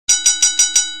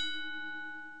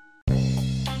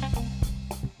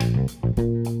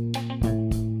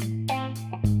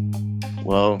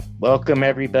Well, welcome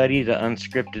everybody to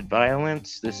Unscripted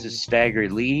Violence. This is Stagger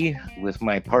Lee with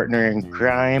my partner in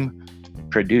crime,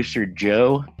 producer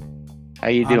Joe. How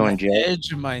you doing, on the Joe?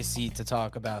 edge of my seat to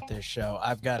talk about this show.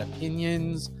 I've got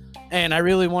opinions, and I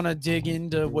really want to dig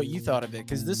into what you thought of it,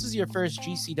 because this is your first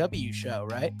GCW show,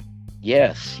 right?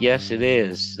 Yes, it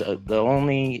is. The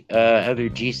only other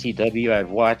GCW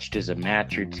I've watched is a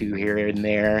match or two here and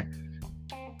there.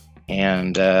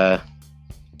 And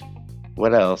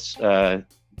what else?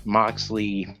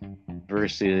 Moxley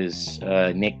versus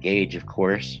Nick Gage, of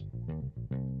course.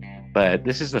 But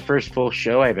this is the first full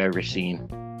show I've ever seen.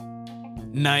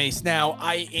 Nice. Now,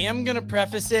 I am going to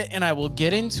preface it, and I will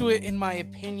get into it in my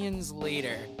opinions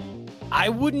later. I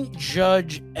wouldn't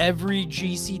judge every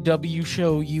GCW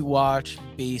show you watch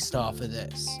based off of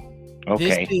this.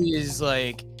 Okay.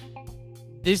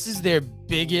 This is their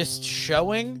biggest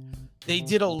showing. They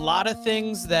did a lot of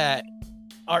things that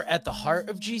are at the heart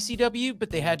of GCW, but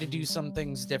they had to do some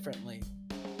things differently.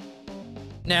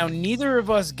 Now, neither of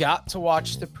us got to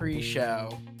watch the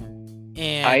pre-show,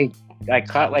 and I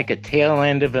caught like a tail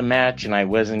end of a match, and I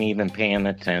wasn't even paying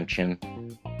attention.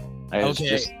 I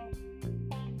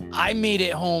made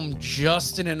it home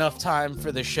just in enough time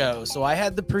for the show. So I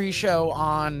had the pre-show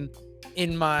on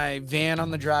in my van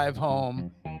on the drive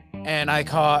home, and I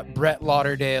caught Brett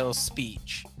Lauderdale's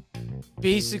speech.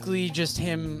 Basically just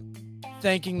him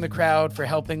thanking the crowd for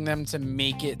helping them to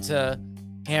make it to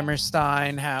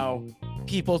Hammerstein, how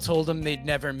people told him they'd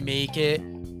never make it.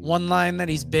 One line that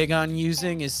he's big on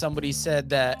using is somebody said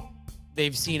that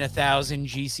they've seen 1,000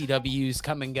 GCWs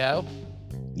come and go.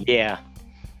 Yeah.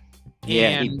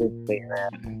 Yeah, he did say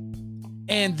that.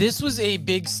 And this was a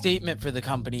big statement for the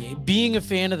company. Being a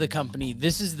fan of the company,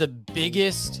 this is the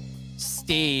biggest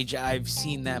stage I've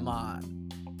seen them on.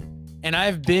 And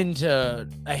I've been to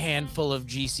a handful of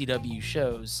GCW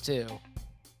shows too.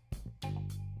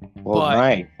 Well,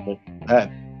 nice.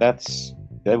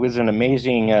 That was an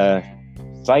amazing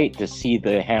sight to see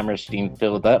the Hammerstein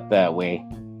filled up that way.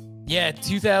 Yeah,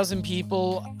 2,000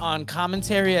 people on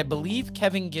commentary. I believe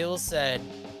Kevin Gill said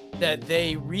that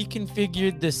they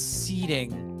reconfigured the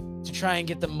seating to try and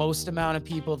get the most amount of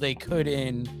people they could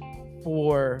in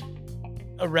for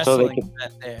a wrestling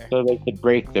event there. So they could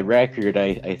break the record,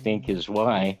 I think is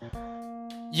why.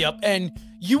 Yep, and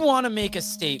you want to make a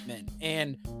statement,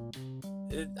 and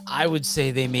I would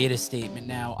say they made a statement.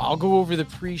 Now, I'll go over the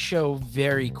pre-show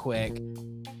very quick.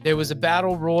 There was a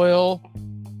battle royal.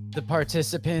 The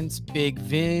participants, Big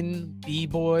Vin,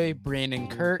 B-Boy, Brandon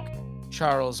Kirk,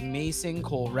 Charles Mason,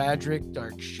 Cole Radrick,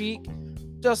 Dark Sheik,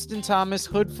 Dustin Thomas,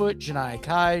 Hoodfoot, Janai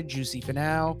Kai, Juicy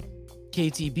Finau,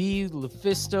 KTB,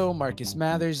 Lufisto, Marcus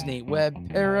Mathers, Nate Webb,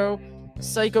 Pero,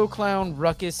 Psycho Clown,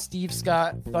 Ruckus, Steve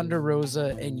Scott, Thunder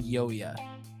Rosa, and Yoya.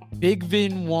 Big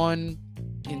Vin won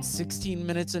in 16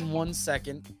 minutes and 1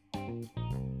 second.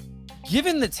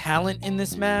 Given the talent in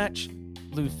this match,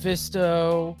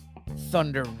 Lufisto,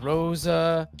 Thunder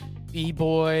Rosa,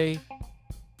 B-Boy,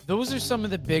 those are some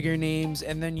of the bigger names.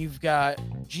 And then you've got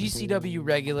GCW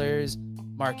regulars,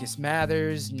 Marcus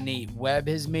Mathers, Nate Webb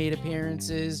has made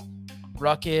appearances,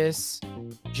 Ruckus,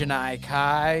 Janai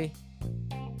Kai.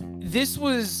 There's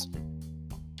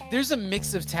a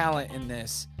mix of talent in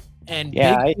this. And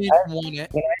yeah, Big Vin won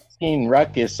it. When I've seen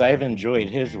Ruckus, I've enjoyed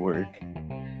his work.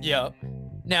 Yep.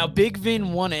 Now, Big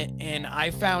Vin won it, and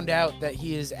I found out that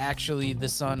he is actually the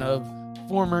son of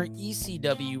former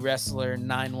ECW wrestler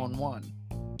 911.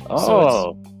 Oh.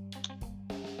 So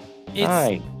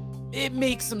Nice. it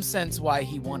makes some sense why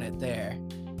he won it there.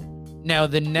 Now,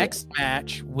 the next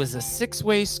match was a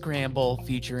six-way scramble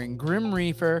featuring Grim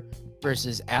Reaper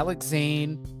versus Alex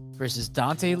Zane versus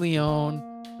Dante Leone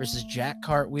versus Jack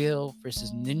Cartwheel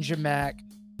versus Ninja Mac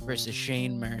versus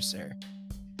Shane Mercer.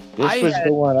 This was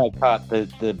the one I caught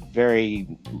the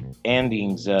very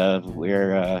endings of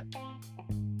where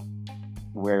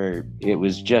it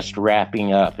was just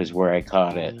wrapping up is where I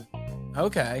caught it.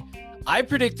 Okay. I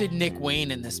predicted Nick Wayne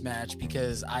in this match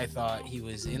because I thought he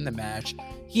was in the match.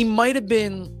 He might have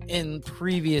been in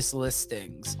previous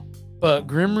listings, but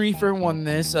Grim Reaper won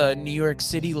this, New York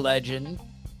City legend,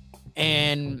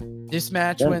 and this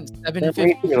match went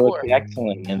 7:54. Looked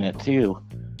excellent in it too.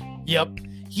 Yep.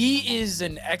 He is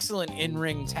an excellent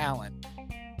in-ring talent.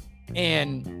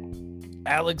 And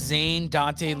Alex Zane,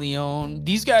 Dante Leone,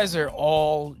 these guys are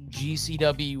all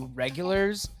GCW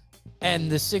regulars.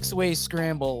 And the six-way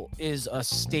scramble is a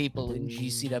staple in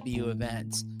GCW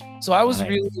events. So I was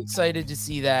really excited to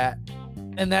see that.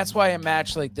 And that's why a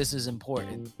match like this is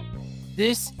important.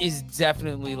 This is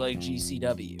definitely like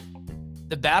GCW.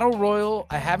 The Battle Royal,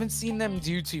 I haven't seen them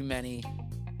do too many.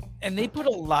 And they put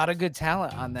a lot of good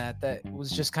talent on that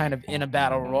was just kind of in a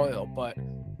battle royal, but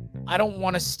I don't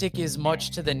want to stick as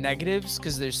much to the negatives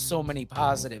because there's so many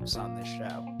positives on this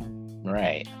show.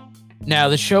 Right. Now,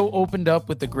 the show opened up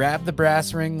with the Grab the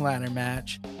Brass Ring ladder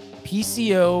match,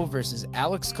 PCO versus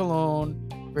Alex Colon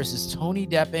versus Tony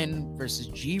Deppen versus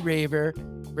G Raver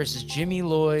versus Jimmy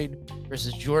Lloyd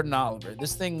versus Jordan Oliver.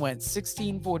 This thing went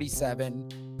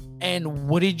 16:47. And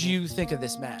what did you think of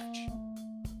this match?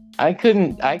 I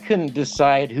couldn't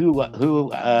decide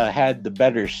who had the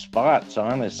better spots,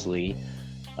 honestly.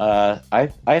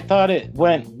 I thought it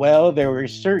went well. There were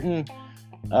certain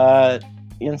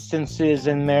instances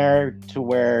in there to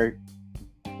where,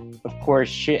 of course,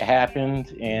 shit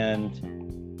happened,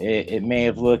 and it may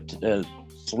have looked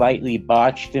slightly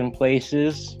botched in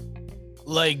places.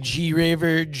 Like G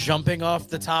Raver jumping off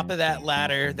the top of that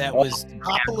ladder that was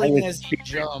toppling as he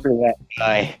jumped. For that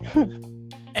guy.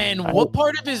 And what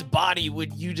part of his body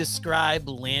would you describe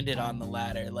landed on the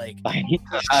ladder? Like his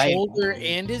shoulder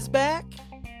and his back?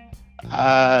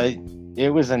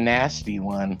 It was a nasty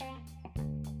one.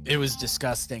 It was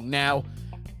disgusting. Now,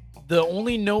 the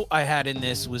only note I had in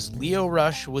this was Lio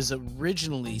Rush was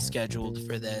originally scheduled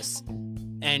for this,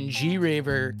 and G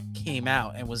Raver came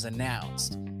out and was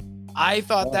announced. I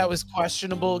thought that was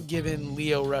questionable given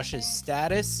Lio Rush's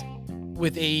status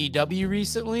with AEW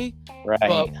recently, right?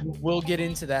 But we'll get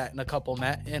into that in a couple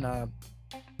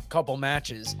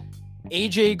matches.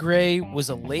 AJ Gray was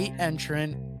a late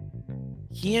entrant.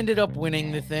 He ended up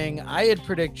winning the thing. I had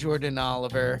predicted Jordan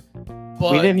Oliver,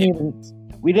 but we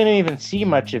didn't even see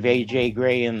much of AJ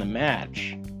Gray in the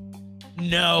match.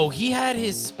 No, he had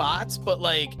his spots, but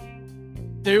like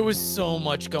there was so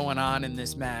much going on in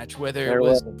this match, whether it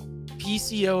was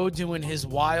PCO doing his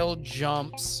wild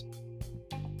jumps.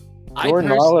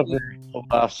 Jordan Oliver pulled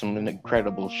off some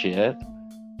incredible shit.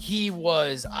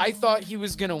 I thought he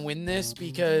was going to win this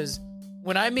because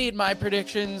when I made my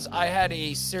predictions, I had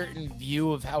a certain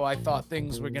view of how I thought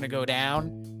things were going to go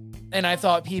down. And I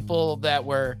thought people that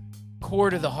were core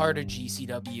to the heart of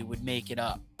GCW would make it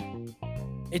up.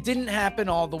 It didn't happen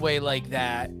all the way like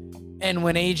that. And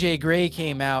when AJ Gray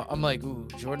came out, I'm like, ooh,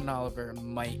 Jordan Oliver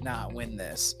might not win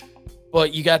this.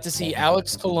 But you got to see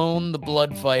Alex Colon, the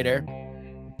Blood Fighter,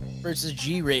 versus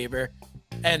G Raver.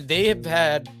 And they have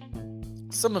had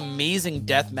some amazing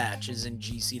death matches in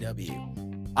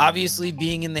GCW. Obviously,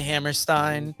 being in the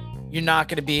Hammerstein, you're not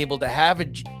going to be able to have a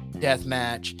death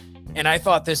match. And I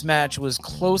thought this match was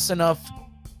close enough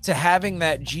to having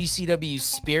that GCW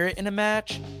spirit in a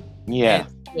match. Yeah.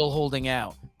 And still holding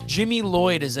out. Jimmy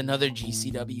Lloyd is another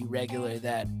GCW regular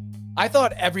that I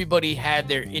thought everybody had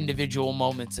their individual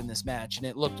moments in this match, and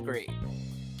it looked great.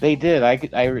 They did.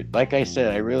 I like I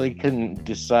said, I really couldn't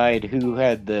decide who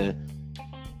had the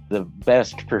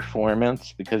best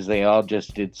performance because they all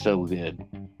just did so good.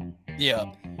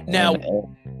 Yeah. Now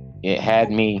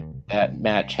that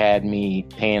match had me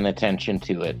paying attention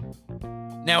to it.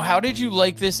 Now, how did you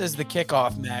like this as the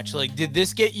kickoff match? Like, did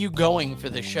this get you going for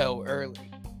the show early?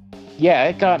 Yeah,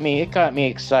 it got me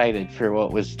excited for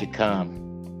what was to come.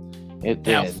 It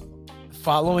did. Now,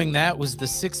 following that was the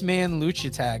 6-man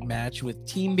lucha tag match with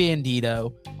Team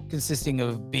Bandito, consisting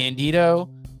of Bandito,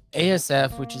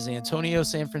 ASF, which is Antonio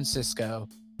San Francisco,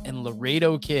 and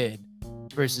Laredo Kid,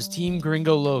 versus Team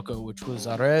Gringo Loco, which was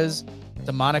Arez,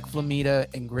 Demonic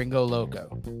Flamita, and Gringo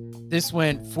Loco. This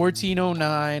went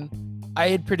 14:09. I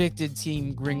had predicted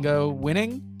Team Gringo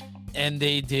winning, and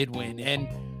they did win. And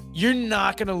you're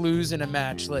not going to lose in a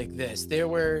match like this. There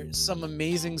were some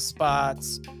amazing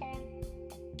spots.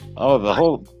 Oh, the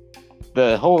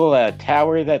whole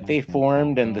tower that they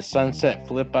formed and the sunset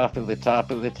flip off of the top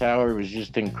of the tower was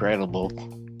just incredible.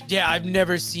 Yeah, I've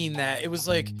never seen that. It was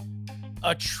like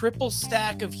a triple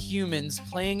stack of humans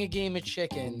playing a game of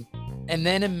chicken, and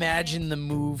then imagine the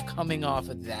move coming off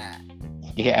of that.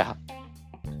 Yeah.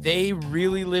 They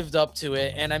really lived up to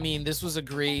it, and I mean, this was a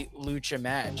great lucha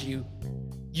match. You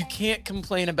can't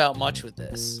complain about much with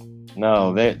this.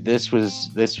 No, this was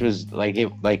like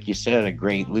you said, a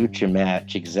great lucha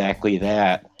match. Exactly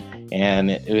that, and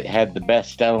it had the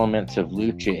best elements of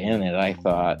lucha in it, I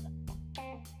thought.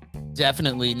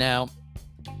 Definitely. Now,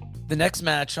 the next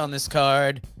match on this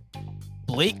card,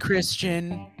 Blake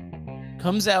Christian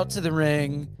comes out to the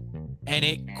ring, and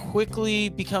it quickly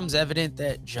becomes evident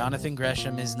that Jonathan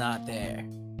Gresham is not there.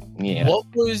 Yeah. What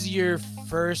was your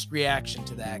first reaction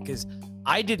to that? Because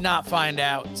I did not find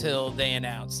out till they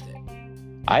announced it.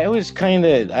 I was kind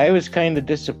of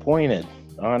disappointed,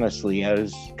 honestly.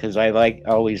 Because I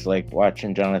always like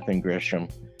watching Jonathan Gresham.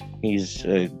 He's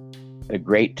a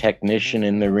great technician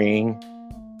in the ring,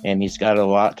 and he's got a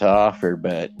lot to offer.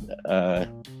 But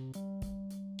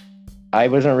I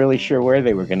wasn't really sure where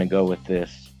they were going to go with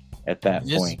this at that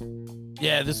This- point.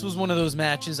 Yeah, this was one of those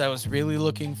matches I was really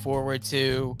looking forward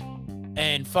to,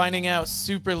 and finding out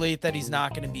super late that he's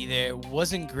not going to be there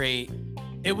wasn't great.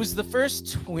 It was the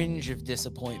first twinge of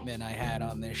disappointment I had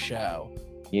on this show.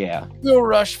 Yeah. Leo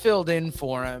Rush filled in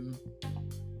for him,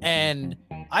 and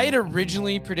I had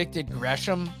originally predicted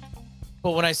Gresham,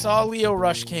 but when I saw Leo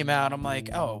Rush came out, I'm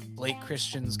like, oh, Blake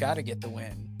Christian's got to get the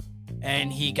win.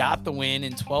 And he got the win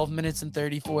in 12 minutes and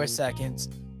 34 seconds.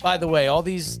 By the way, all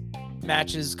these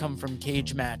matches come from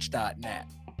cagematch.net.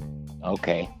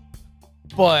 Okay.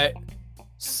 But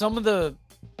some of the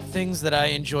things that I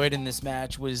enjoyed in this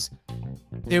match was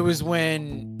there was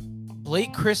when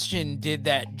Blake Christian did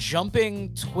that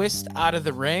jumping twist out of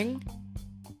the ring,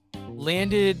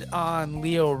 landed on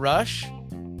Leo Rush,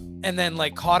 and then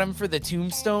like caught him for the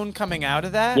tombstone coming out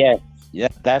of that. Yeah,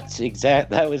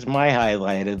 that was my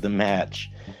highlight of the match.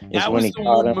 That was the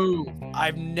one move.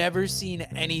 I've never seen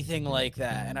anything like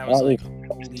that, and I was like,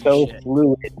 holy so shit.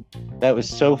 fluid. That was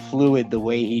so fluid the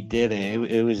way he did it.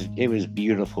 It was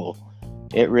beautiful.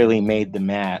 It really made the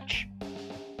match.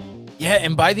 Yeah,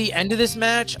 and by the end of this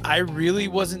match, I really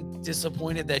wasn't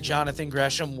disappointed that Jonathan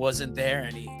Gresham wasn't there,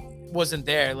 and he wasn't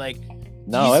there. Like,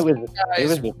 No, it was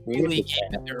really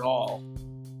gave it their all.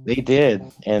 They did,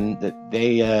 and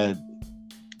they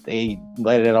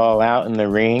let it all out in the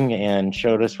ring and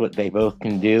showed us what they both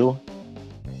can do.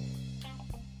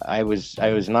 I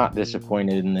was not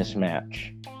disappointed in this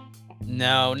match.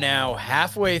 No, now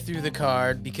halfway through the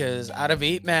card, because out of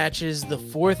 8 matches, the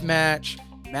 4th match,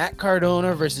 Matt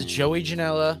Cardona versus Joey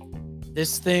Janela.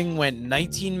 This thing went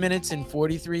 19 minutes and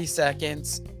 43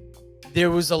 seconds.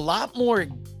 There was a lot more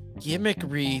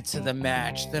gimmickry to the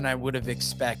match than I would have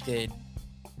expected,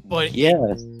 but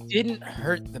it didn't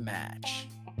hurt the match.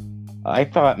 I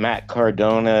thought Matt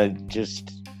Cardona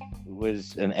just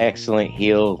was an excellent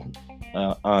heel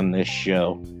on this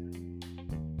show.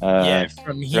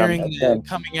 From hearing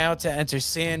coming out to enter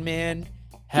Sandman,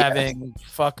 having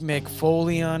fuck Mick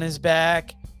Foley on his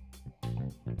back.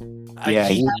 He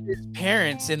had his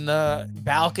parents in the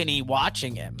balcony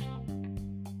watching him.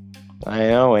 I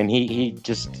know, and he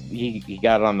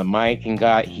got on the mic and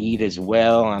got heat as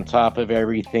well on top of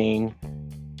everything.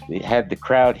 They had the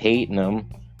crowd hating him,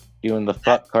 doing the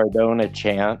fuck Cardona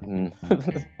chant. And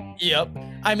Yep.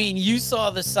 I mean, you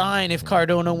saw the sign, if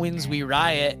Cardona wins, we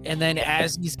riot. And then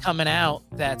as he's coming out,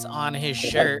 that's on his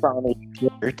shirt.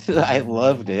 I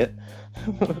loved it.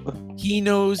 He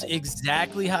knows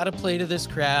exactly how to play to this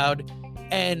crowd.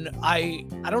 And I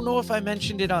don't know if I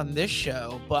mentioned it on this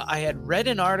show, but I had read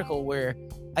an article where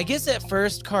I guess at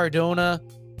first Cardona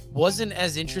wasn't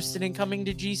as interested in coming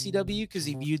to GCW because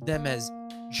he viewed them as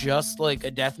just like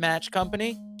a deathmatch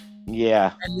company.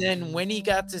 Yeah. And then when he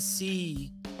got to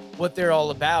see what they're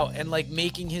all about and like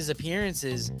making his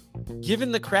appearances,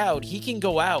 given the crowd, he can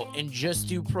go out and just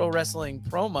do pro wrestling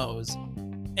promos,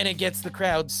 and it gets the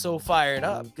crowd so fired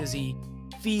up because he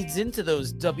feeds into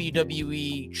those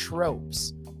WWE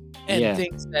tropes and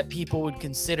things that people would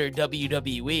consider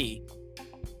WWE,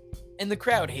 and the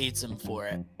crowd hates him for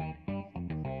it.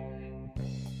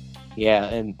 Yeah,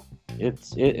 and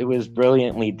it was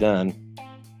brilliantly done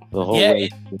the whole way.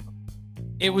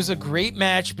 It was a great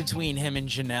match between him and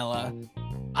Janela.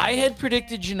 I had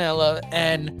predicted Janela,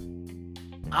 and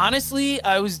honestly,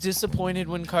 I was disappointed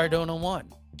when Cardona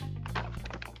won.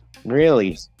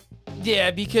 Really?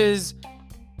 Yeah, because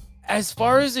as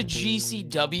far as a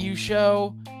GCW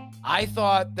show, I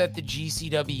thought that the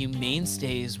GCW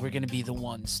mainstays were going to be the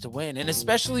ones to win, and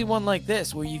especially one like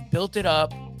this where you've built it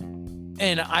up,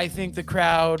 and I think the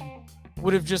crowd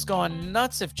would have just gone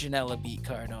nuts if Janela beat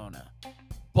Cardona.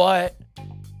 But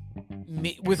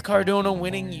with Cardona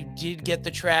winning, you did get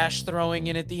the trash throwing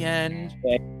in at the end.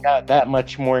 Yeah, got that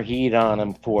much more heat on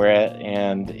him for it,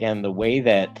 and the way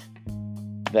that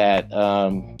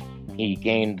he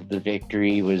gained the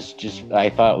victory was just, I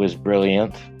thought, was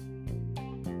brilliant.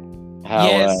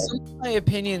 Some of my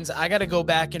opinions, I got to go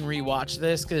back and rewatch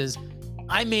this because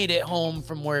I made it home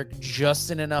from work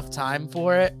just in enough time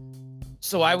for it.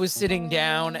 So I was sitting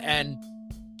down, and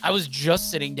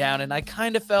I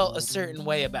kind of felt a certain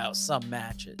way about some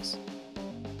matches.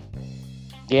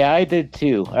 Yeah, I did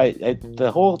too.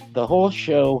 The whole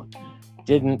show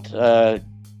didn't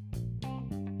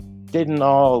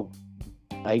all,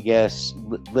 I guess,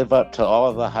 live up to all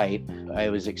of the hype I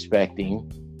was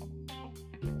expecting.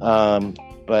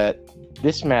 But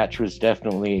this match was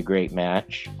definitely a great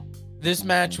match. This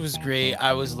match was great.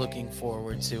 I was looking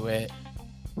forward to it.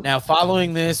 Now,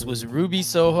 following this was Ruby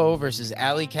Soho versus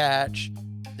Allie Katch.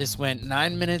 This went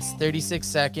 9 minutes, 36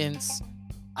 seconds.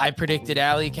 I predicted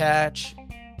Allie Katch.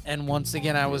 and once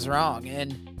again I was wrong.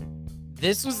 And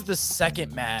this was the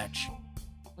second match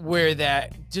where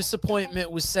that disappointment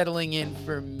was settling in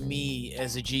for me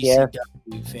as a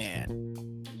GCW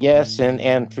fan. Yes,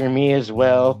 and for me as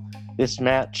well, this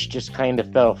match just kind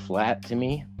of fell flat to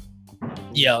me.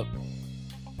 Yep.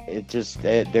 It just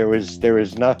there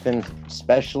was nothing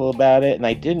special about it, and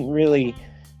I didn't really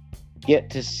get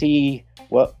to see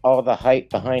what all the hype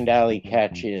behind Alley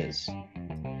Catch is.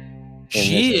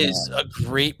 She is a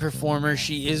great performer.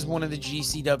 She is one of the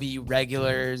GCW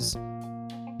regulars.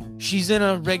 She's in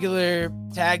a regular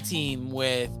tag team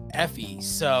with Effie,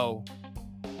 so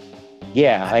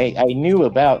yeah, I knew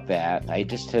about that. I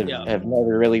just have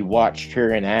never really watched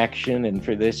her in action, and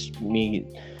for this, me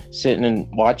sitting and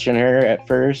watching her at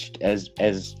first as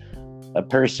a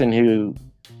person who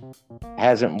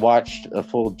hasn't watched a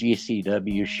full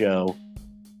GCW show,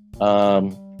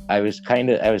 I was kind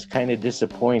of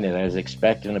disappointed. I was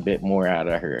expecting a bit more out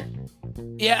of her.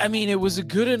 Yeah, I mean, it was a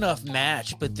good enough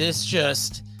match, but this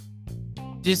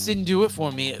didn't do it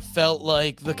for me. It felt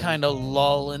like the kind of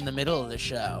lull in the middle of the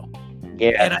show.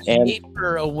 Yeah, and I hate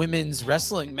for a women's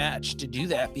wrestling match to do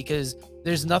that, because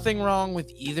there's nothing wrong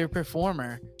with either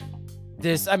performer.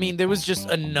 There was just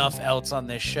enough else on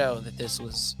this show that this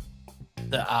was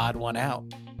the odd one out.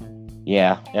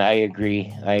 Yeah, I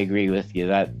agree. I agree with you.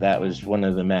 That was one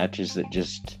of the matches that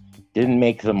just didn't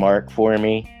make the mark for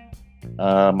me.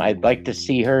 I'd like to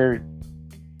see her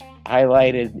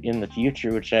highlighted in the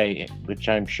future, which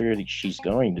I'm sure that she's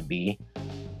going to be,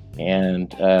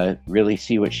 and really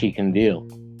see what she can do.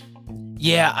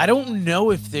 Yeah, I don't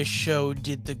know if this show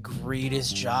did the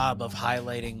greatest job of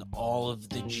highlighting all of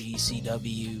the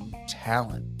GCW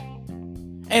talent.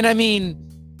 And I mean,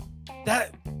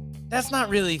 that's not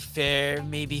really fair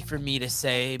maybe for me to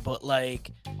say, but like,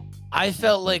 I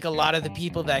felt like a lot of the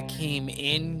people that came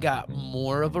in got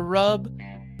more of a rub,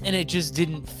 and it just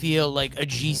didn't feel like a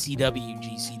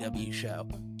GCW show.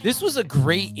 This was a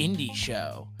great indie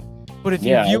show, but if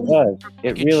you view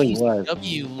it really was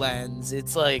GCW lens,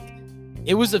 it's like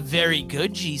it was a very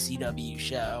good GCW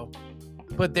show,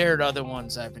 but there are other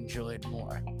ones I've enjoyed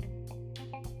more.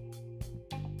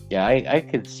 Yeah, I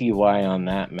could see why on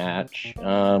that match.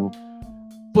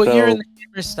 But you're in the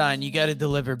Hammerstein, you got to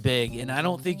deliver big, and I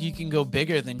don't think you can go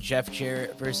bigger than Jeff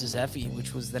Jarrett versus Effie,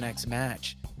 which was the next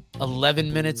match.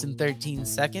 11 minutes and 13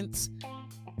 seconds.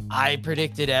 I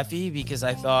predicted Effie because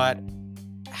I thought,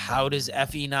 how does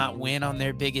Effie not win on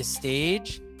their biggest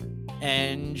stage?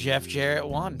 And Jeff Jarrett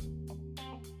won.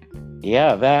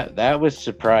 Yeah, that was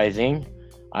surprising.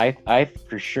 I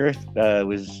for sure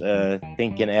was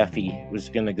thinking Effie was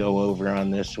going to go over on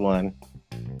this one,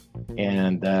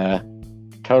 and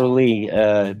totally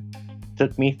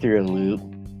took me through a loop.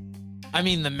 I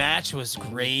mean, the match was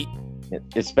great,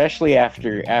 especially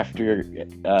after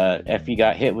Effie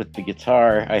got hit with the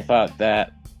guitar. I thought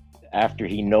that after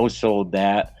he no-sold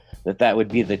that would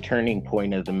be the turning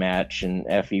point of the match, and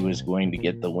Effie was going to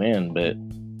get the win, but.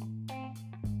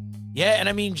 Yeah, and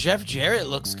I mean, Jeff Jarrett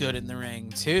looks good in the ring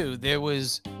too.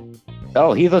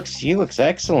 Oh, he looks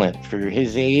excellent for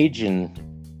his age and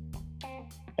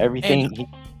everything he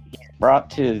brought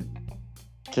to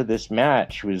this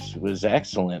match was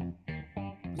excellent.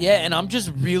 Yeah, and I'm just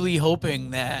really hoping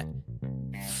that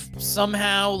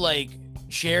somehow, like,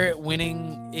 Jarrett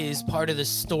winning is part of the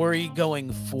story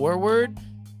going forward.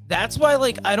 That's why,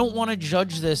 like, I don't want to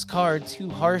judge this card too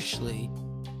harshly,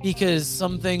 because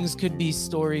some things could be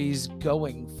stories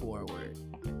going forward.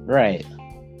 Right.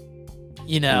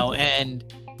 You know, and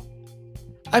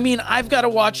I mean, I've got to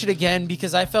watch it again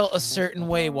because I felt a certain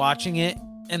way watching it,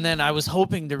 and then I was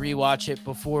hoping to rewatch it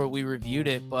before we reviewed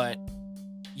it, but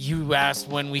you asked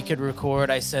when we could record.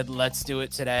 I said, let's do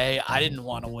it today. I didn't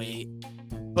want to wait.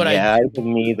 But yeah, I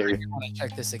didn't either. I want to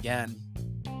check this again.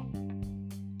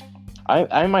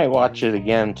 I might watch it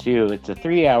again too. It's a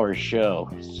 3-hour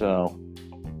show, so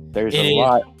there's a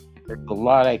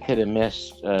lot I could have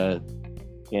missed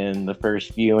in the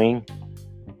first viewing.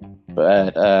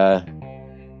 But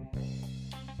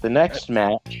the next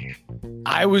match,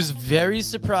 I was very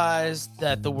surprised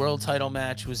that the world title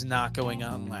match was not going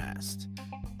on last.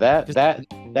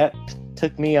 That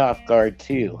took me off guard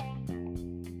too.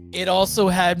 It also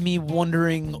had me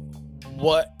wondering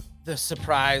what the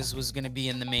surprise was going to be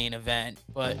in the main event.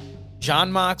 But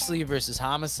Jon Moxley versus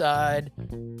Homicide.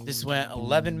 This went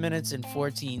 11 minutes and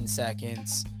 14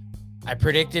 seconds. I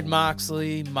predicted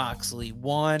Moxley. Moxley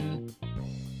won.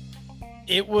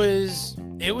 It was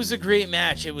a great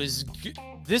match.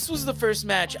 This was the first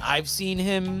match I've seen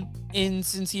him in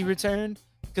since he returned,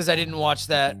 because I didn't watch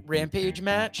that Rampage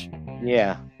match.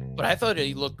 Yeah. But I thought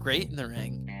he looked great in the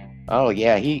ring. Oh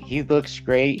yeah, he looks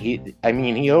great. I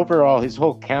mean, he overall his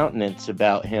whole countenance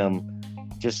about him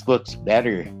just looks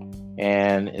better,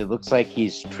 and it looks like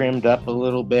he's trimmed up a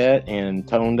little bit and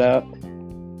toned up.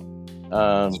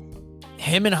 Um,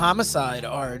 Him and Homicide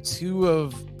are two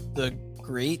of the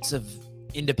greats of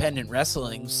independent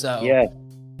wrestling. So yeah, to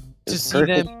it's see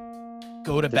them perfect.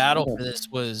 go to To see battle him. for this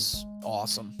was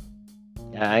awesome.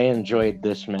 I enjoyed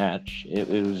this match. It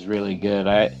was really good.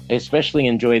 I especially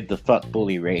enjoyed the "fuck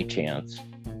Bully Ray" chants.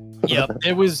 Yep.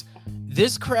 It was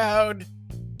this crowd.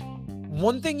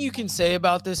 One thing you can say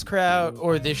about this crowd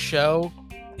or this show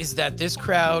is that this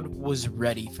crowd was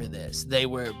ready for this. They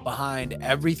were behind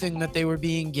everything that they were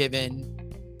being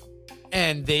given,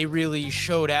 and they really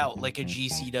showed out like a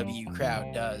GCW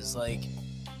crowd does. Like,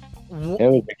 It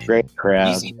was a great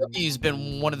crowd. GCW's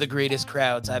been one of the greatest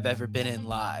crowds I've ever been in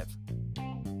live.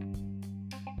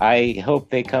 I hope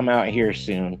they come out here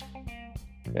soon,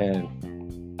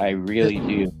 and I really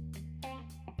do.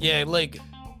 Yeah, like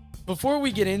before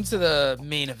we get into the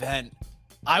main event,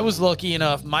 I was lucky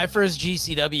enough. My first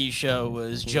GCW show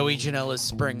was Joey Janela's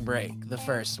Spring Break, the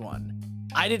first one.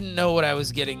 I didn't know what I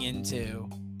was getting into.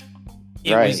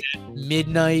 It Right. was at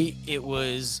midnight. It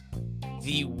was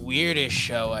the weirdest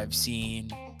show I've seen,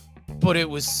 but it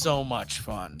was so much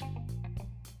fun.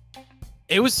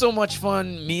 It was so much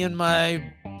fun. Me and my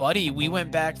buddy, we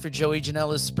went back for Joey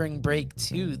Janela's Spring Break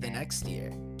 2 the next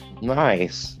year.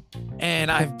 Nice.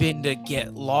 And I've been to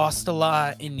Get Lost a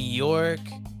lot in New York.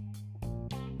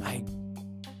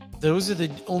 Those are the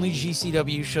only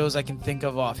GCW shows I can think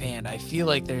of offhand. I feel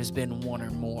like there's been one or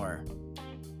more.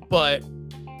 But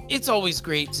it's always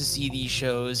great to see these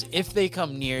shows if they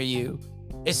come near you,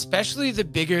 especially the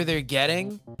bigger they're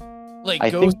getting.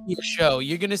 Like, go see a show.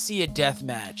 You're going to see a death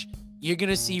match. You're going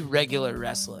to see regular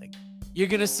wrestling. You're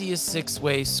going to see a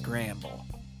 6-way scramble.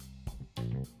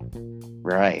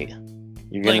 Right.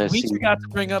 You're Like, gonna we see. forgot to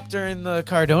bring up during the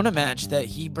Cardona match that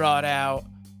he brought out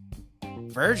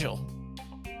Virgil.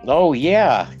 Oh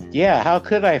yeah, yeah. How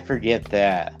could I forget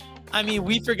that? I mean,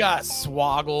 we forgot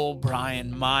Swoggle,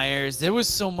 Brian Myers. There was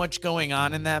so much going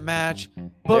on in that match.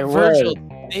 But There Virgil,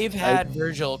 was. they've had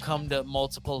Virgil come to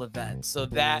multiple events. So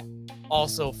that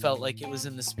also felt like it was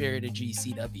in the spirit of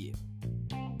GCW.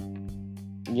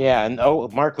 Yeah, and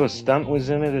Marco Stunt was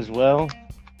in it as well.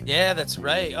 Yeah, that's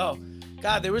right. Oh,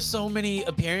 God, there were so many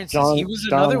appearances. Sean- He was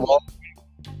Sean another Wal-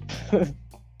 one.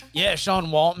 Yeah, Sean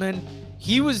Waltman.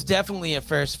 He was definitely a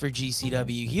first for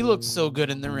GCW. He looked so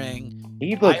good in the ring.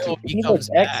 He I looked. hope he He comes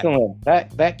looked back.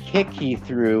 excellent. That kick he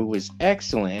threw was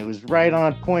excellent. It was right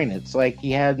on point. It's like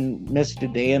he hadn't missed a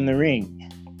day in the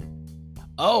ring.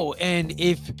 Oh, and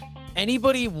if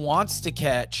anybody wants to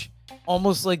catch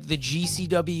almost like the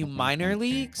GCW minor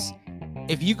leagues,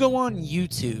 if you go on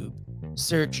YouTube,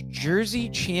 search Jersey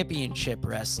Championship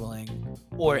Wrestling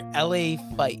or LA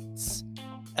Fights.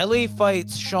 LA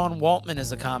Fights, Sean Waltman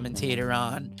is a commentator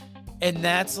on, and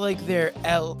that's like their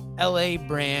LA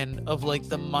brand of like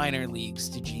the minor leagues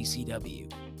to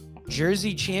GCW.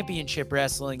 Jersey Championship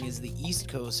Wrestling is the East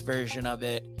Coast version of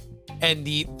it, and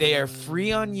they are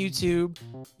free on YouTube.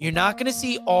 You're not going to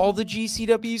see all the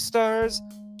GCW stars.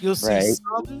 You'll see Right.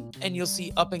 some, and you'll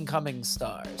see up-and-coming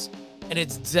stars. And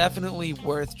it's definitely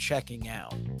worth checking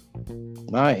out.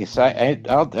 Nice.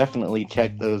 I'll definitely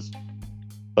check those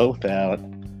both out.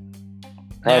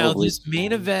 Now, Probably. this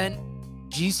main event,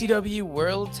 GCW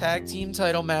World Tag Team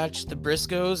title match, the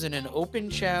Briscoes in an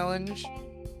open challenge.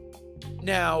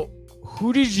 Now,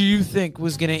 who did you think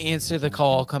was going to answer the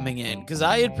call coming in? Because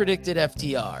I had predicted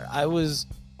FTR. I was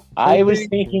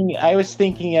thinking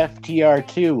FTR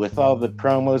too, with all the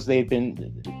promos they've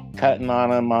been cutting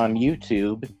on him on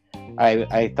YouTube.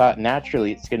 I thought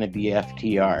naturally it's going to be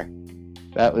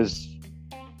FTR. That was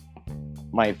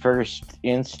my first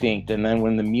instinct, and then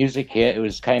when the music hit, it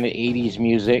was kind of 80s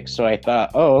music, so I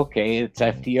thought, oh, okay, it's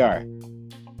FTR.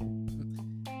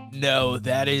 No,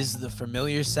 that is the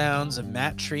familiar sounds of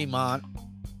Matt Tremont.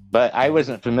 But I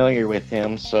wasn't familiar with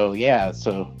him, so yeah,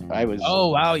 so I was Oh,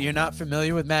 wow, you're not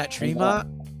familiar with Matt Tremont?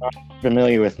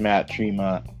 familiar with Matt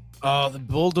Tremont. Oh, the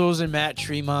Bulldozer Matt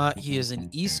Tremont. He is an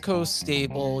East Coast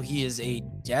staple. He is a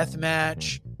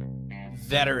deathmatch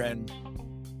veteran.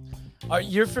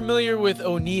 You're familiar with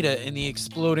Onita in the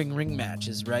exploding ring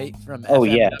matches, right? From Oh,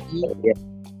 yeah. FMW?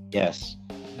 Yes.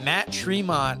 Matt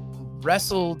Tremont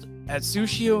wrestled at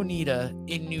Sushi Onita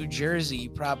in New Jersey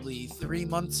probably 3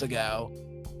 months ago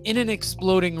in an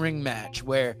exploding ring match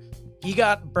where he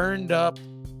got burned up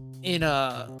in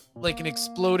an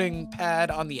exploding pad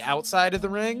on the outside of the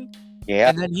ring. Yeah.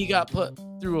 And then he got put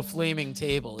through a flaming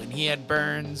table and he had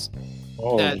burns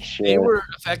Holy that shit. they were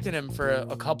affecting him for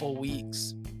a couple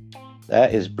weeks.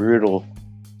 That is brutal.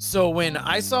 So when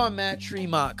I saw Matt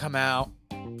Tremont come out,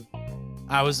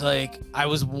 I was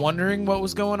wondering what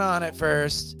was going on at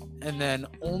first, and then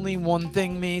only one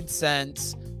thing made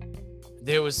sense.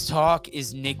 There was talk,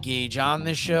 is Nick Gage on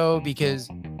this show? Because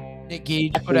Nick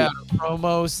Gage put out a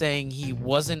promo saying he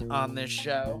wasn't on this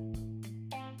show.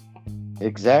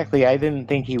 Exactly. I didn't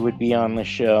think he would be on the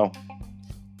show.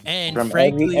 And from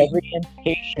frankly, every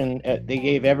indication, they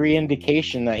gave every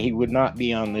indication that he would not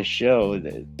be on this show,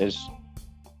 as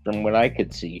from what I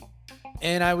could see.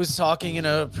 And I was talking in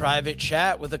a private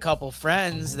chat with a couple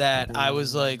friends that I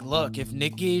was like, look, if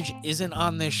Nick Gage isn't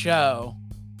on this show,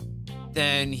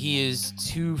 then he is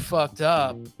too fucked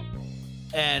up.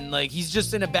 And like, he's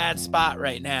just in a bad spot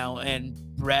right now. And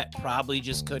Brett probably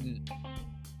just couldn't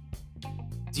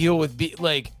deal with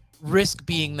risk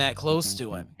being that close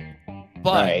to him.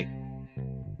 But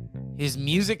his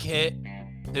music hit.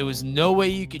 There was no way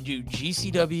you could do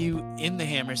GCW in the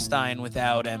Hammerstein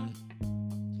without him.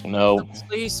 No. The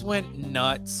place went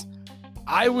nuts.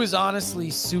 I was honestly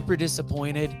super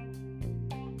disappointed.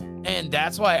 And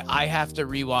that's why I have to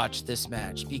rewatch this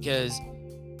match, because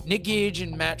Nick Gage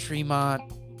and Matt Tremont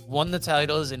won the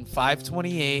titles in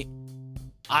 5:28.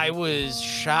 I was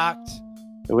shocked.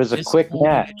 It was a quick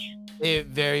match. It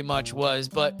very much was.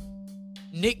 But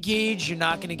Nick Gage, you're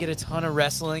not going to get a ton of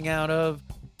wrestling out of.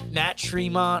 Matt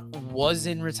Tremont was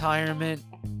in retirement,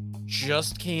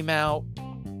 just came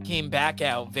back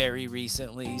out very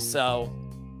recently. So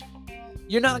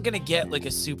you're not going to get like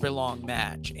a super long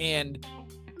match. And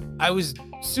I was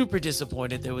super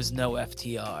disappointed there was no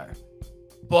FTR.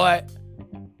 But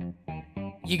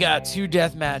you got two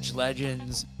deathmatch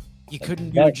legends. You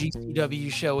couldn't do a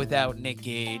GCW show without Nick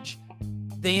Gage.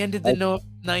 They ended the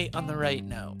night on the right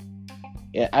note.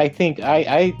 Yeah, I think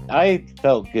I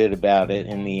felt good about it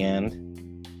in the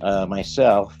end,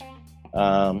 myself.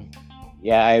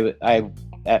 Yeah, I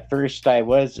at first I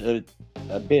was a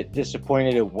bit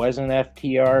disappointed it wasn't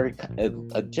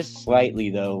FTR, just slightly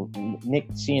though.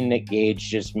 Seeing Nick Gage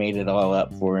just made it all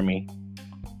up for me,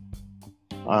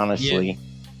 honestly.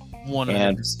 Yeah,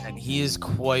 100%. He is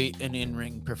quite an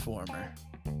in-ring performer.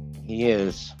 He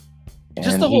is.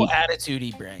 Just the whole attitude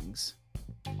he brings.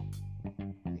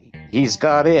 He's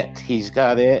got it,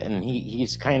 and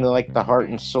he's kind of like the heart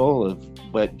and soul of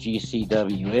what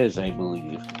GCW is, I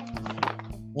believe.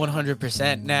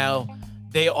 100%. Now,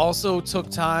 they also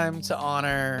took time to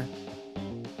honor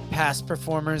past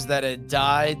performers that had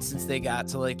died since they got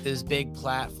to like this big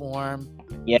platform.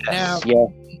 Yes.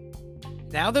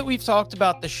 Now that we've talked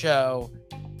about the show,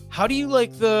 how do you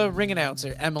like the ring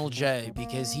announcer MLJ?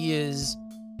 Because he's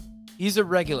a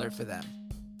regular for them.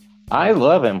 I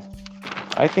love him.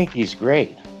 I think he's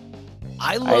great.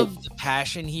 I love the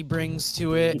passion he brings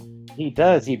to it. He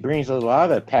does. He brings a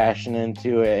lot of passion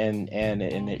into it, and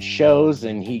it shows.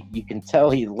 And you can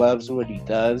tell he loves what he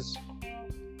does.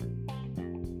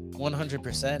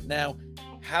 100%. Now,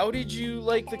 how did you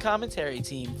like the commentary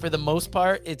team? For the most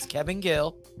part, it's Kevin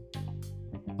Gill,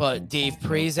 but Dave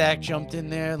Prazak jumped in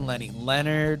there, and Lenny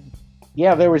Leonard.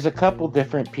 Yeah, there was a couple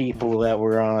different people that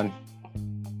were on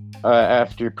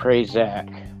after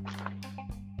Prazak.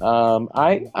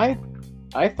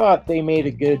 I thought they made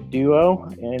a good duo,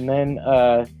 and then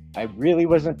I really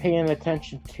wasn't paying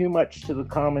attention too much to the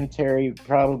commentary,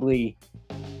 probably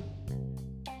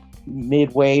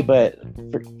midway, but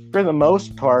for the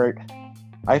most part,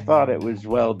 I thought it was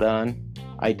well done.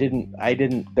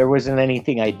 There wasn't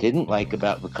anything I didn't like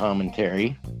about the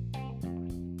commentary.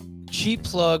 Cheap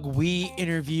plug, we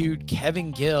interviewed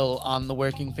Kevin Gill on the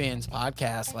Working Fans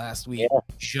podcast last week,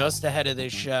 just ahead of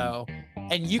this show.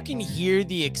 And you can hear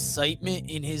the excitement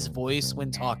in his voice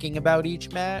when talking about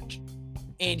each match.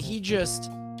 And he's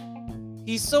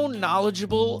so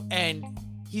knowledgeable, and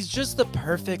he's just the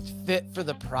perfect fit for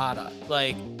the product.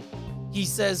 Like, he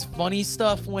says funny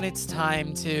stuff when it's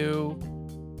time to.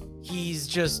 He's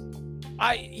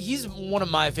one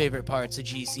of my favorite parts of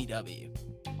GCW.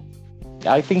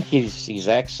 I think he's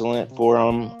excellent for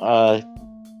him. I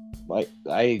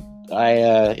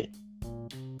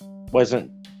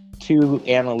wasn't too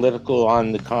analytical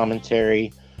on the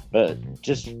commentary, but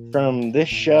just from this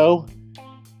show,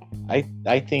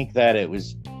 I think that it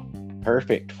was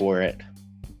perfect for it.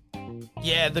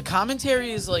 Yeah, the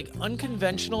commentary is like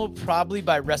unconventional, probably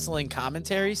by wrestling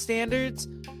commentary standards,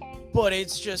 but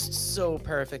it's just so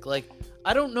perfect. Like,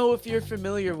 I don't know if you're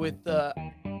familiar with the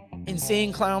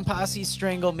Insane Clown Posse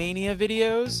Stranglemania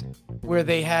videos, where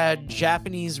they had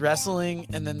Japanese wrestling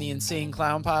and then the Insane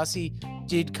Clown Posse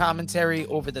did commentary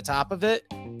over the top of it,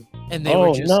 and they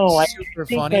were just super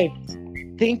funny.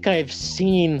 I think I've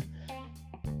seen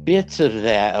bits of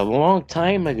that a long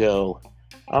time ago.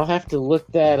 I'll have to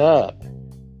look that up.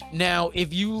 Now,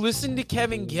 if you listen to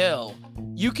Kevin Gill,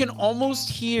 you can almost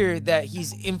hear that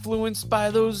he's influenced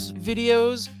by those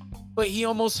videos, but he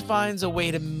almost finds a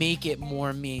way to make it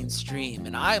more mainstream,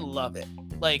 and I love it.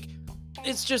 Like,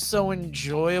 it's just so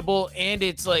enjoyable, and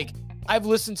it's like, I've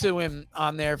listened to him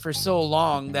on there for so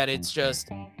long that it's just,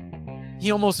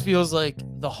 he almost feels like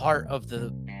the heart of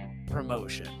the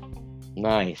promotion.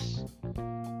 Nice.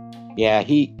 Yeah,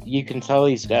 you can tell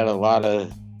he's got a lot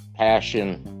of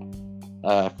passion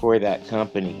for that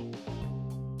company.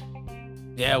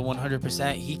 Yeah,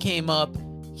 100%. He came up,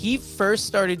 he first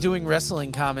started doing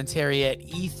wrestling commentary at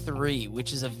E3,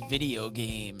 which is a video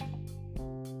game.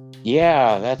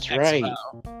 Yeah, that's Expo. right.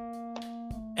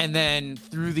 And then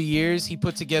through the years, he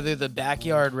put together the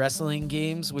Backyard Wrestling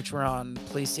games, which were on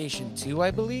PlayStation 2, I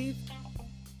believe.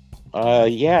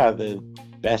 Yeah, the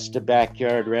Best of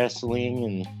Backyard Wrestling.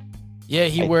 And yeah,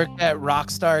 he worked at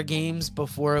Rockstar Games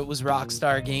before it was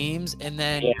Rockstar Games. And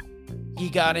then he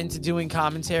got into doing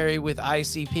commentary with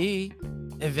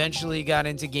ICP, eventually got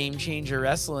into Game Changer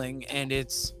Wrestling. And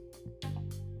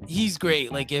he's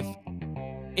great. Like,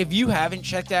 if you haven't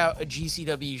checked out a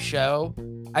GCW show,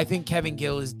 I think Kevin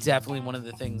Gill is definitely one of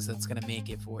the things that's going to make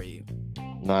it for you.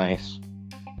 Nice.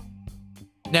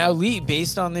 Now, Lee,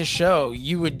 based on this show,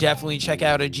 you would definitely check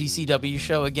out a GCW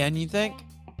show again, you think?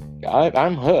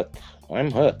 I'm hooked.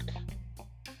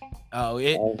 Oh,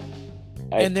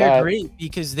 and they're great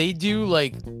because they do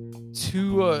like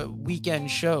 2 weekend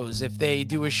shows. If they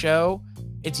do a show,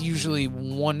 it's usually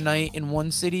one night in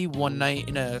one city, one night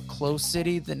in a close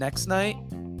city the next night.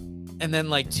 And then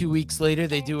like 2 weeks later,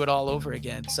 they do it all over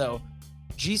again. So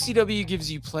GCW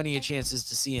gives you plenty of chances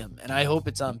to see them. And I hope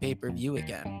it's on pay-per-view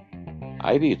again.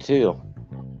 I do too,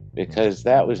 because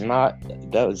that was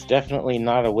definitely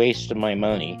not a waste of my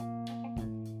money.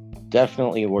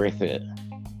 Definitely worth it.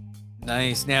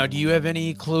 Nice. Now, do you have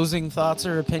any closing thoughts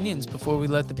or opinions before we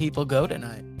let the people go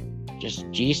tonight? Just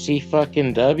GC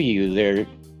fucking W.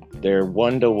 They're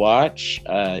one to watch.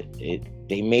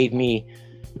 They made me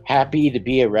happy to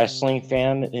be a wrestling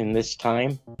fan in this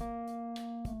time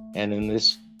and in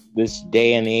this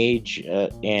day and age,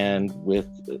 and with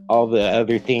all the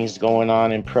other things going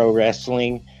on in pro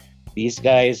wrestling. These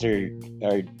guys are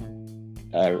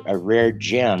a rare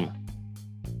gem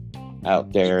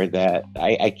out there that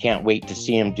I can't wait to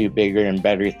see them do bigger and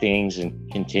better things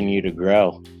and continue to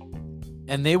grow.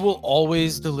 And they will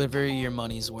always deliver your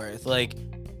money's worth. Like,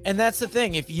 and that's the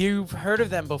thing. If you've heard of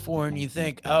them before and you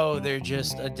think, oh, they're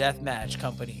just a deathmatch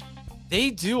company, they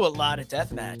do a lot of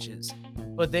death matches,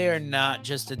 but they are not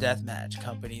just a deathmatch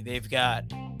company. They've got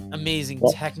amazing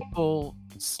technical,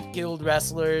 skilled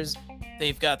wrestlers.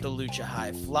 They've got the Lucha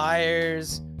High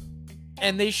Flyers.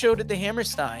 And they showed at the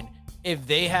Hammerstein, if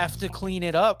they have to clean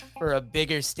it up for a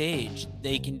bigger stage,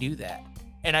 they can do that.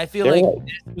 And I feel like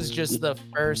this was just the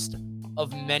first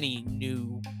of many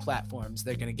new platforms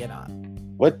they're going to get on.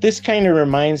 What this kind of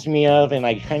reminds me of, and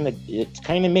it's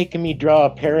kind of making me draw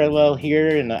a parallel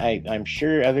here, and I'm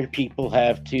sure other people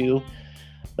have too,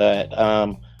 but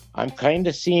I'm kind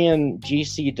of seeing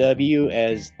GCW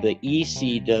as the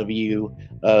ECW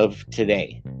of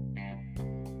today.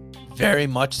 Very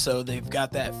much so. They've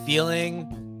got that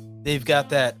feeling. They've got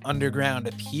that underground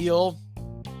appeal.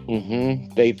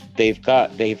 Mm-hmm. They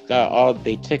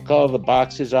tick all the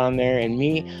boxes on there. And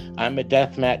me, I'm a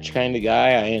deathmatch kind of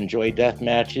guy. I enjoy death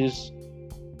matches,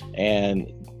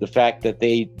 and the fact that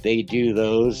they do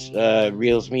those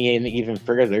reels me in even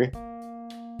further.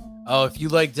 Oh, if you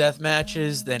like death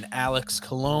matches, then Alex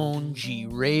Colon, G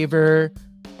Raver,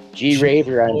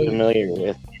 I'm familiar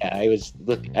with. Yeah, I was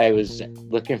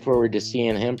looking forward to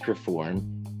seeing him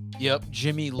perform. Yep,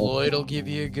 Jimmy Lloyd will give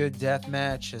you a good death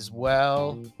match as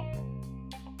well.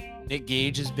 Nick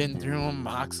Gage has been through him.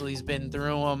 Moxley's been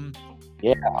through him.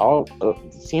 Yeah,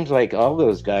 seems like all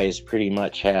those guys pretty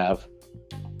much have.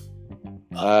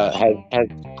 Has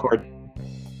Cardona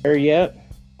there yet?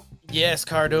 Yes,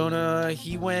 Cardona.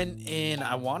 He went in,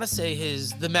 I want to say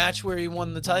the match where he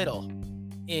won the title.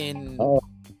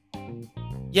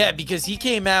 Yeah, because he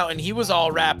came out and he was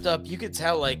all wrapped up. You could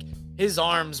tell like his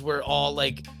arms were all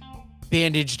like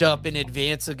bandaged up in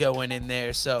advance of going in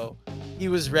there, so he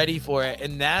was ready for it.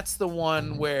 And that's the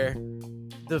one where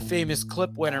the famous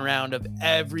clip went around of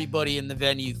everybody in the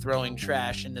venue throwing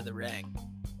trash into the ring.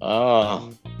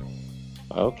 Oh,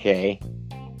 okay.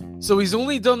 So he's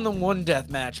only done the one death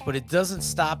match, but it doesn't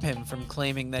stop him from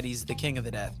claiming that he's the king of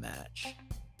the death match.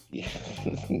 Yeah.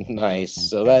 Nice.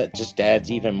 So that just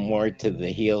adds even more to the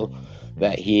heel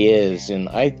that he is, and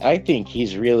I think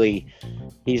he's really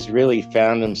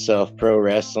found himself pro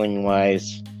wrestling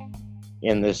wise.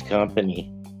 in this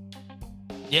company.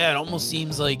 Yeah, it almost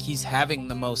seems like he's having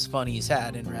the most fun he's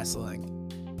had in wrestling.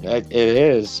 It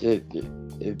is.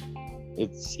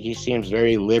 It's he seems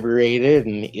very liberated,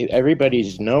 and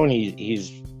everybody's known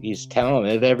he's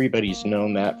talented. Everybody's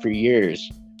known that for years.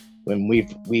 When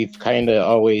we've kind of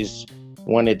always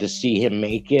wanted to see him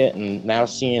make it, and now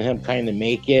seeing him kind of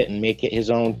make it and make it his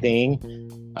own thing,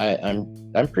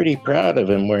 I'm pretty proud of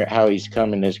him how he's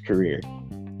come in his career.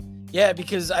 Yeah,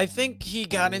 because I think he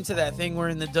got into that thing where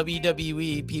in the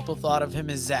WWE, people thought of him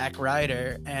as Zack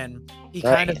Ryder, and he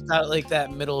kind of felt like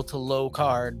that middle to low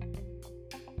card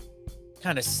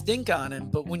kind of stink on him.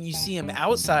 But when you see him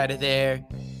outside of there,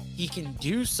 he can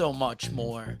do so much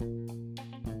more.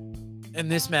 And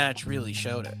this match really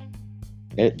showed it.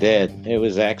 It did. It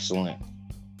was excellent.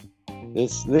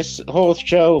 This whole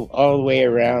show all the way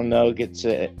around though gets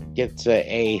a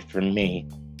A from me.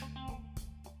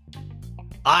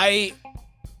 I'm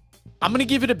gonna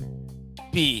give it a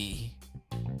B,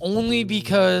 only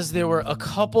because there were a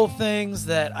couple things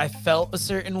that I felt a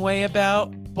certain way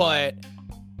about, but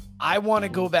I want to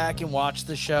go back and watch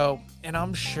the show, and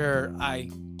I'm sure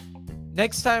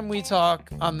next time we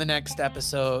talk on the next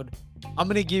episode, I'm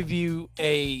gonna give you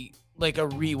a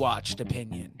rewatched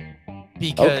opinion.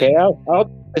 Because okay, I'll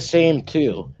do the same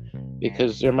too,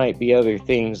 because there might be other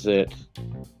things that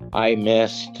I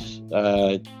missed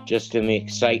just in the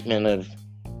excitement of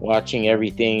watching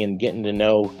everything and getting to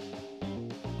know.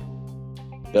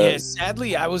 Yeah,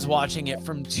 sadly, I was watching it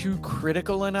from too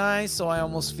critical an eye, so I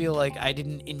almost feel like I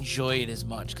didn't enjoy it as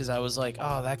much because I was like,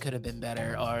 oh, that could have been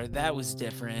better, or that was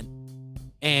different.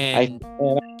 And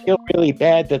I feel really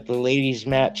bad that the ladies'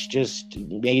 match just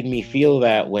made me feel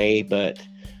that way, but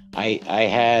I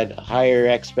had higher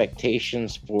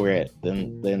expectations for it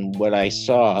than what I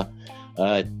saw.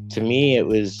 To me, it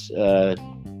was it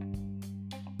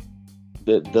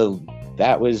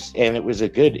was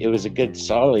a good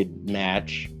solid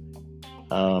match.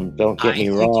 Don't get me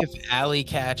wrong. If Allie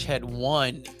Catch had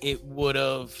won, it would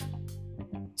have.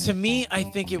 To me, I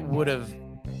think it would have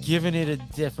given it a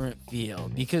different feel,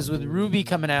 because with Ruby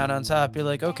coming out on top, you're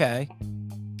like, okay,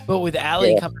 but with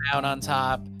Allie coming out on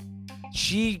top,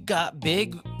 she got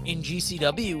big in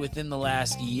GCW within the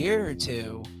last year or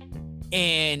two,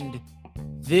 and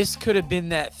this could have been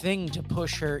that thing to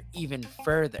push her even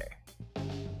further.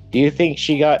 Do you think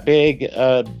she got big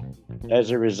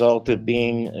as a result of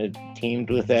being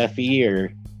teamed with Effie,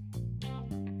 or?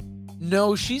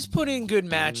 No, she's put in good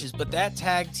matches, but that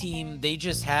tag team, they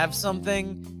just have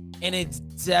something, and it's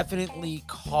definitely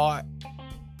caught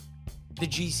the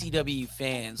GCW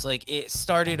fans. Like, it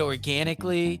started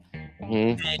organically,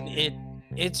 and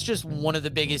it's just one of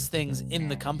the biggest things in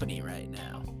the company right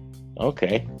now.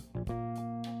 Okay.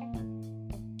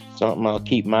 Something I'll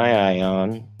keep my eye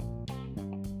on.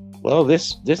 Well,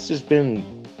 this has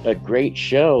been a great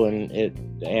show,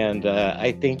 and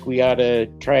I think we ought to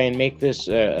try and make this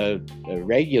a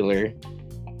regular,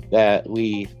 that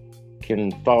we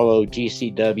can follow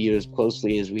GCW as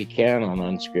closely as we can on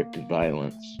Unscripted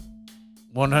Violence.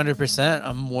 100%.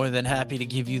 I'm more than happy to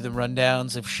give you the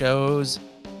rundowns of shows.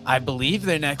 I believe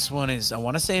their next one is, I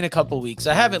want to say, in a couple weeks.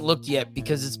 I haven't looked yet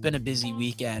because it's been a busy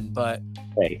weekend, but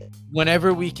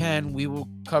whenever we can, we will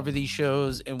cover these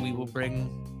shows and we will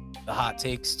bring the hot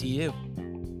takes to you.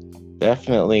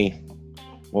 Definitely.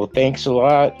 Well, thanks a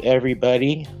lot,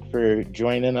 everybody, for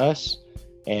joining us.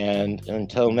 And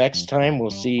until next time,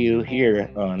 we'll see you here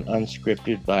on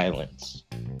Unscripted Violence.